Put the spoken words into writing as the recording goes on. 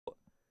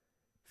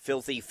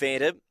Filthy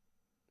Phantom.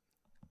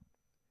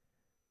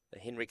 The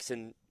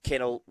Henriksen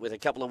kennel with a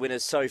couple of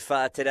winners so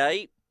far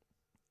today.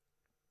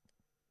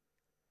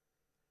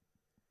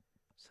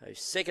 So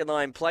second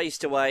line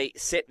placed away,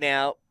 set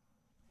now.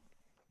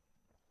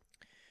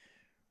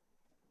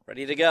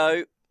 Ready to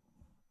go.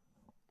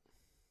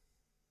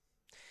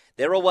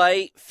 They're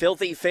away.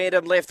 Filthy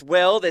Phantom left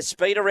well. There's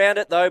speed around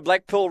it, though.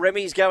 Blackpool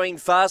Remy's going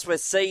fast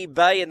with Sea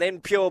Bay and then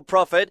Pure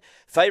Profit.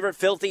 Favourite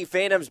Filthy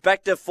Phantom's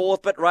back to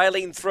fourth, but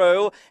railing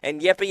through. And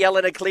Yeppy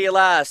Allen a clear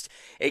last.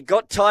 It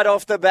got tight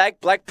off the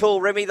back.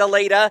 Blackpool Remy the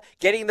leader.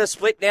 Getting the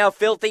split now.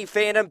 Filthy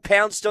Phantom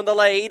pounced on the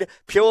lead.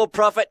 Pure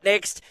Profit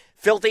next.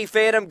 Filthy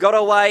Phantom got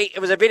away. It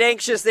was a bit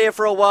anxious there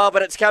for a while,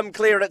 but it's come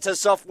clear and it's a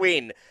soft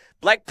win.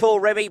 Blackpool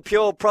Remy,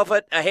 Pure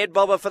Profit, a head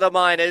bobber for the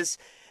Miners.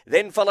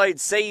 Then followed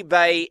Sea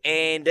Bay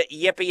and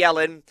Yeppy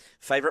Allen.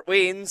 Favourite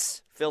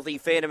wins, Filthy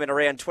Phantom in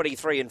around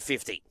 23 and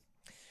 50.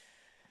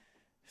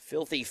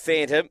 Filthy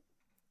Phantom,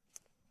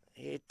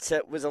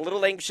 it was a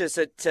little anxious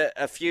at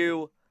a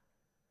few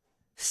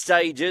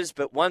stages,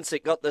 but once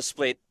it got the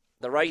split,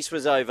 the race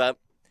was over,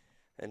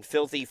 and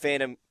Filthy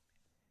Phantom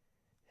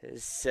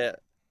has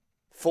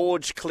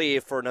forged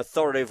clear for an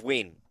authoritative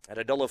win at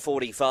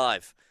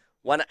 $1.45.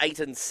 1, 8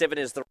 and 7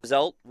 is the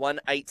result. 1,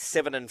 8,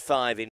 7 and 5 in